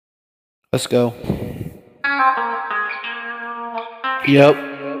Let's go. Yep.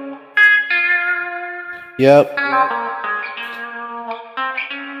 Yep.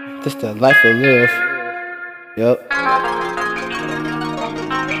 This the life we live. Yep.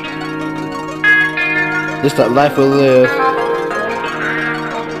 This the life we live.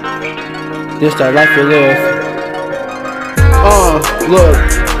 This the life we live. Look,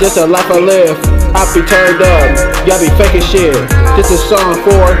 this the life I live. I be turned up, y'all be faking shit. This is song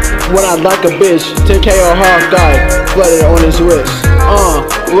for when I like a bitch. 10K or half guy, flooded on his wrist.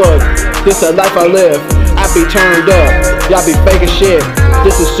 Look, this the life I live. I be turned up, y'all be faking shit.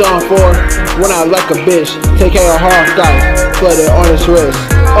 This is song for when I like a bitch. 10K or half guy, flooded on his wrist.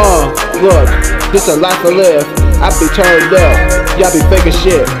 Look, this the life I live. I be turned up, y'all be faking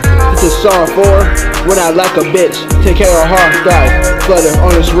shit. This is song for when I like a bitch. 10K or half guy, flooded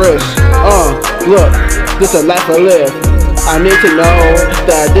on his wrist. Look, this the life I live. I need to know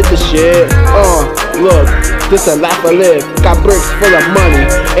that I did the shit. Look, this the life I live. Got bricks full of money,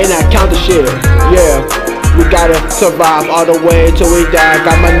 and I count the shit. Yeah, we gotta survive all the way till we die.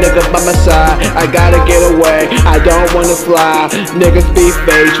 Got my niggas by my side, I gotta get away. I don't wanna fly. Niggas be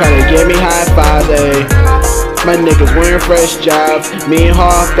fake, tryna give me high fives, ayy. My niggas wearing fresh jobs. Me and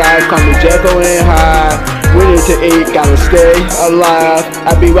half guys call me Jekyll and Hyde. We need to eat, gotta stay alive.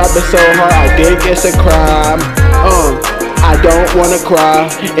 I be rapping so hard, I think it's a crime. I don't wanna cry.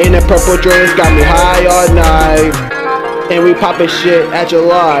 And the purple drinks got me high all night. And we poppin' shit at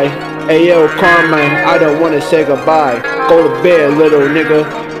July. Ayo, Carmine, I don't wanna say goodbye. Go to bed, little nigga,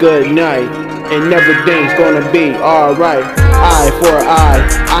 good night. And everything's gonna be alright. Eye for an eye,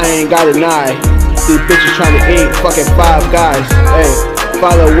 I ain't got an eye. These bitches tryna eat fucking Five Guys. Hey,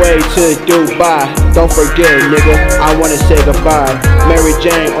 follow way to Dubai. Don't forget, nigga, I wanna say goodbye. Mary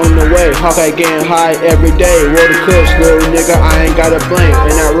Jane on the way, Hawkeye getting high every day. Roll the kush, little nigga, I ain't gotta blame.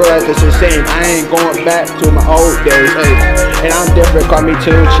 And I realize it's the same, I ain't going back to my old days. Hey, and I'm different, call me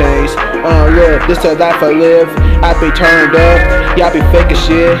 2 Chainz. Look, this the life I live. I be turned up, y'all be faking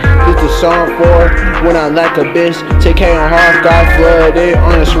shit. This the song for when I like a bitch. 10K on half guy, flooded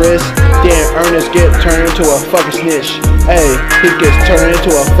on his wrist. Then Ernest get turned into a fucking snitch. Hey, he gets turned into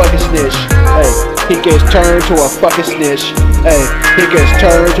a fucking snitch. Hey, he gets turned to a fucking snitch. Hey, he gets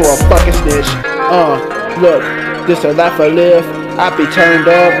turned to a fucking snitch. Look, this the life I live. I be turned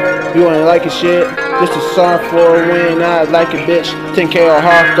up, you wanna like a shit. This the song for when I like a bitch. 10K or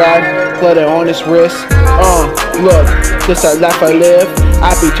half guy, flooded on his wrist. Look, this the life I live.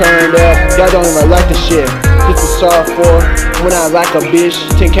 I be turned up, y'all don't even like the shit. This is song for when I like a bitch.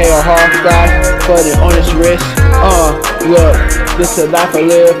 10K or half guy, flooded on his wrist. Look, this the life I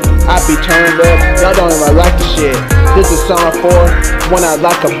live. I be turned up, y'all don't even like the shit. This is song for when I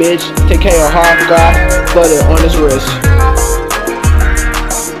like a bitch. 10K or half guy, flooded on his wrist.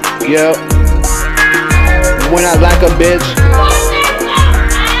 Yep. When I like a bitch.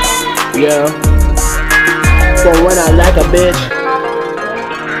 Yeah. For when I like a bitch.